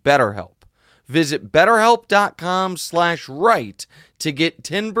with BetterHelp. Visit BetterHelp.com/Wright to get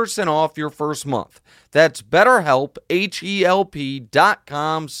 10% off your first month. That's BetterHelp,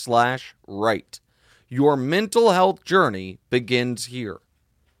 HELP.com/Wright. Your mental health journey begins here.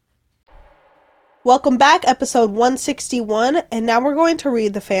 Welcome back, episode 161, and now we're going to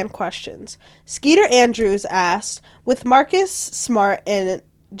read the fan questions. Skeeter Andrews asked, with Marcus Smart and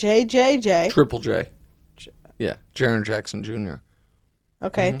JJJ... Triple J. Yeah, Jaren Jackson Jr.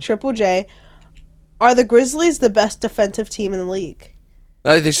 Okay, Triple J. Are the Grizzlies the best defensive team in the league?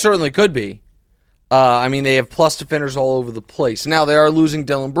 They certainly could be. They have plus defenders all over the place. Now, they are losing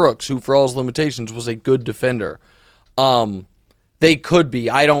Dillon Brooks, who, for all his limitations, was a good defender. They could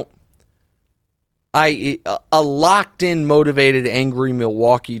be. A locked-in, motivated, angry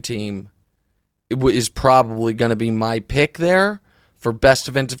Milwaukee team is probably going to be my pick there for best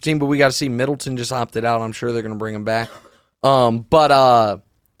defensive team, but we got to see. Middleton just opted out. I'm sure they're going to bring him back. But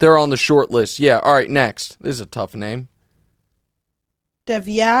they're on the short list. Yeah, all right, next. This is a tough name.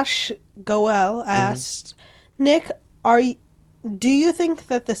 Devyash Goel asked, Nick, do you think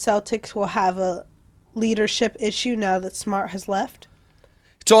that the Celtics will have a leadership issue now that Smart has left?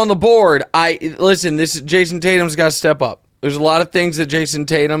 It's on the board. Jason Tatum's got to step up. There's a lot of things that Jason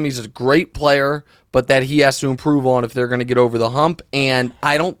Tatum, he's a great player, but that he has to improve on if they're going to get over the hump. And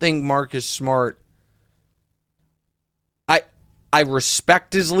I don't think Marcus Smart, I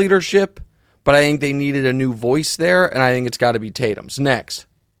respect his leadership, but I think they needed a new voice there, and I think it's got to be Tatum's. Next.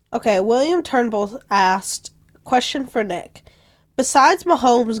 Okay, William Turnbull asked, question for Nick. Besides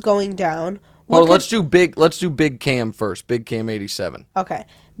Mahomes going down... Let's do Big Cam first. Big Cam 87. Okay.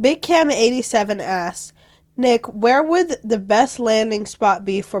 Big Cam 87 asks, Nick, where would the best landing spot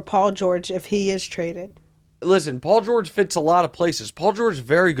be for Paul George if he is traded? Listen, Paul George fits a lot of places. Paul George is a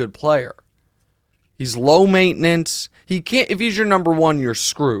very good player. He's low maintenance. If he's your number one, you're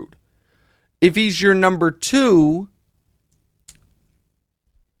screwed. If he's your number two,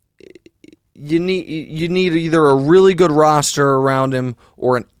 you need either a really good roster around him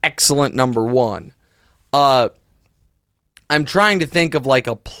or an excellent number one. I'm trying to think of like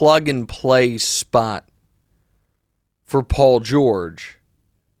a plug and play spot for Paul George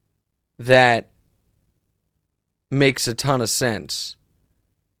that makes a ton of sense.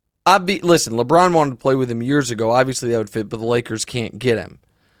 Listen, LeBron wanted to play with him years ago. Obviously that would fit, but the Lakers can't get him.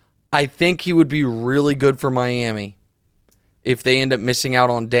 I think he would be really good for Miami if they end up missing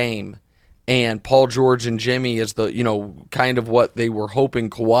out on Dame. And Paul George and Jimmy is kind of what they were hoping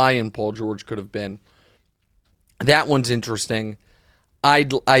Kawhi and Paul George could have been. That one's interesting. I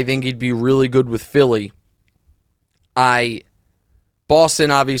think he'd be really good with Philly.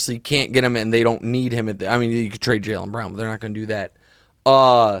 Boston obviously can't get him, and they don't need him. You could trade Jaylen Brown, but they're not going to do that.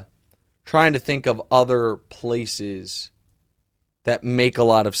 Trying to think of other places that make a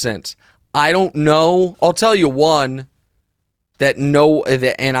lot of sense. I don't know. I'll tell you one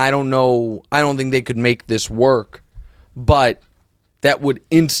and I don't know. I don't think they could make this work, but that would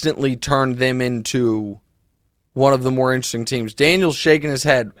instantly turn them into one of the more interesting teams. Daniel's shaking his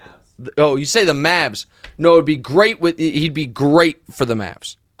head. Oh, you say the Mavs? No, it'd be great he'd be great for the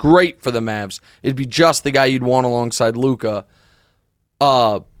Mavs. Great for the Mavs. It'd be just the guy you'd want alongside Luka.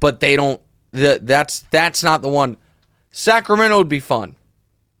 But they don't. That's not the one. Sacramento would be fun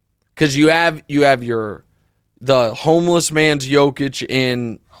because you have the homeless man's Jokic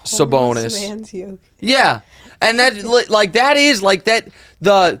in Sabonis. Homeless man's Jokic. Yeah, and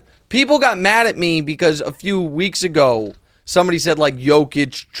the people got mad at me because a few weeks ago somebody said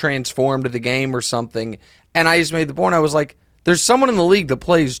Jokic transformed the game or something, and I just made the point. I was like, there's someone in the league that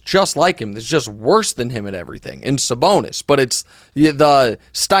plays just like him that's just worse than him at everything in Sabonis, but it's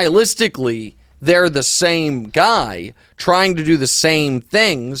stylistically they're the same guy trying to do the same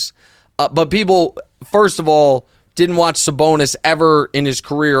things, but people, first of all, didn't watch Sabonis ever in his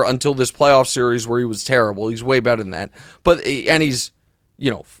career until this playoff series where he was terrible. He's way better than that, and he's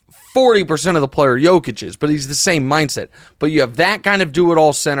 40% of the player Jokic is, but he's the same mindset. But you have that kind of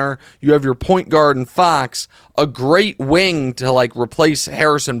do-it-all center. You have your point guard and Fox. A great wing to replace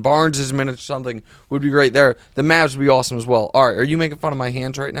Harrison Barnes' minutes or something would be great there. The Mavs would be awesome as well. All right, are you making fun of my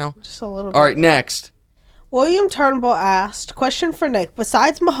hands right now? Just a little bit. All right, next. William Turnbull asked, question for Nick.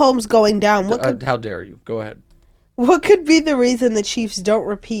 Besides Mahomes going down, how dare you? Go ahead. What could be the reason the Chiefs don't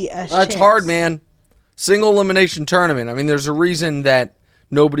repeat as champs? It's hard, man. Single elimination tournament. I mean, there's a reason that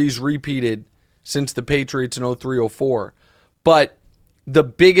nobody's repeated since the Patriots in 03-04. But the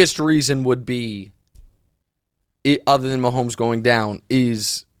biggest reason would be, other than Mahomes going down,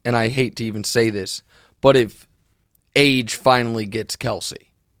 is, and I hate to even say this, but if age finally gets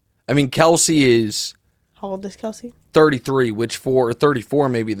Kelsey. I mean, Kelsey is... How old is Kelsey? 33, or 34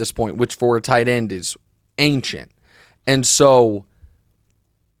 maybe at this point, which for a tight end is ancient. And so,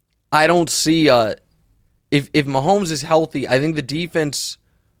 I don't see... If Mahomes is healthy, I think the defense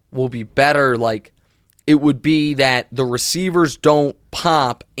will be better. It would be that the receivers don't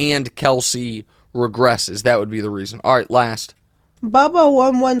pop and Kelsey regresses. That would be the reason. All right, last.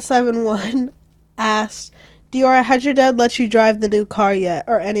 Bubba1171 asked, Dior, has your dad let you drive the new car yet,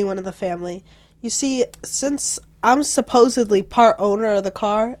 or anyone in the family? You see, since I'm supposedly part owner of the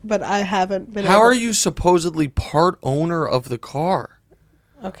car, but I haven't been How are you supposedly part owner of the car?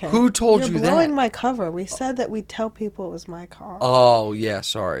 Okay. Who told you that? You're blowing my cover. We said that we'd tell people it was my car. Oh, yeah,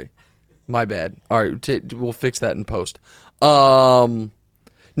 sorry. My bad. All right, we'll fix that in post. No,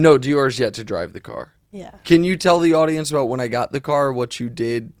 Dior's yet to drive the car. Yeah. Can you tell the audience about when I got the car, what you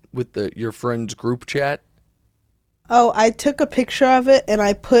did with your friend's group chat? Oh, I took a picture of it and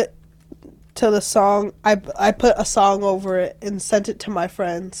I put to the song. I put a song over it and sent it to my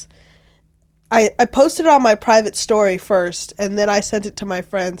friends. I posted it on my private story first, and then I sent it to my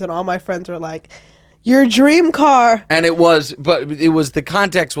friends, and all my friends were like, your dream car. And the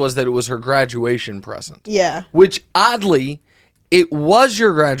context was that it was her graduation present. Yeah. Which, oddly, it was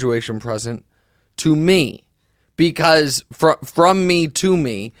your graduation present to me, because, from me to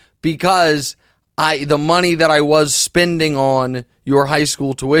me, because the money that I was spending on your high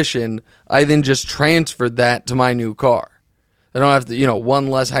school tuition, I then just transferred that to my new car. I don't have to, one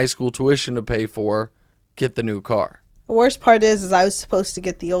less high school tuition to pay for, get the new car. The worst part is I was supposed to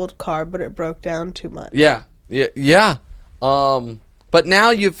get the old car, but it broke down too much. Yeah. But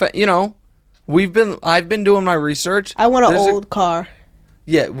now I've been doing my research. I want an old car.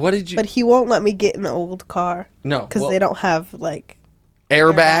 Yeah, what did you... But he won't let me get an old car. No. Because they don't have,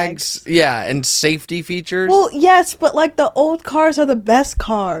 airbags. Yeah, and safety features. Well, yes, but, the old cars are the best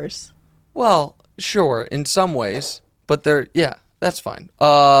cars. Well, sure, in some ways. But that's fine.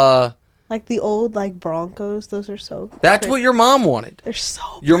 The old, Broncos, those are so... That's what your mom wanted. They're so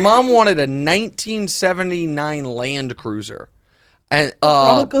Your mom wanted a 1979 Land Cruiser. And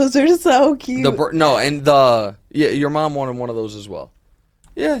Broncos are so cute. Your mom wanted one of those as well.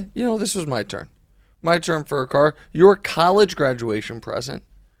 Yeah, this was my turn. My turn for a car. Your college graduation present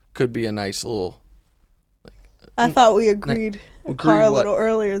could be a nice little... I thought we agreed a car a little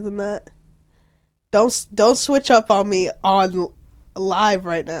earlier than that. Don't switch up on me on live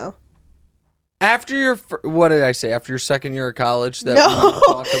right now. After what did I say? After your second year of college, that no,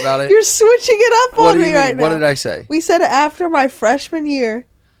 we talk about it. You're switching it up on me right now. What did I say? We said after my freshman year,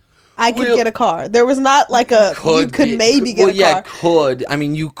 I could get a car. There was not like you could maybe get a car. Well, yeah, could. I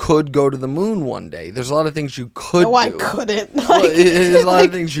mean, you could go to the moon one day. There's a lot of things you could do. No, I couldn't. Well, there's a lot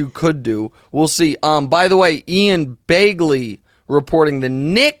of things you could do. We'll see. By the way, Ian Begley reporting the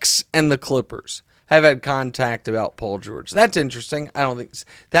Knicks and the Clippers have had contact about Paul George. That's interesting. I don't think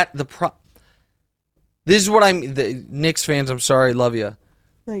this is what I mean. The Knicks fans, I'm sorry, love you.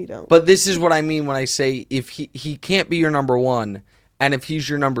 No, you don't. But this is what I mean when I say if he can't be your number one, and if he's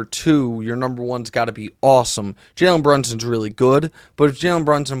your number two, your number one's got to be awesome. Jalen Brunson's really good, but if Jalen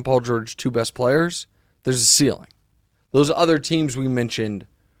Brunson and Paul George are two best players, there's a ceiling. Those other teams we mentioned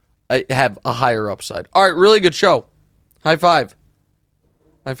have a higher upside. All right, really good show. High five.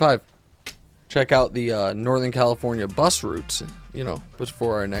 High five. Check out the Northern California bus routes,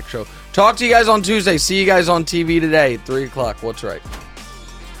 before our next show. Talk to you guys on Tuesday. See you guys on TV today, 3 o'clock. What's right?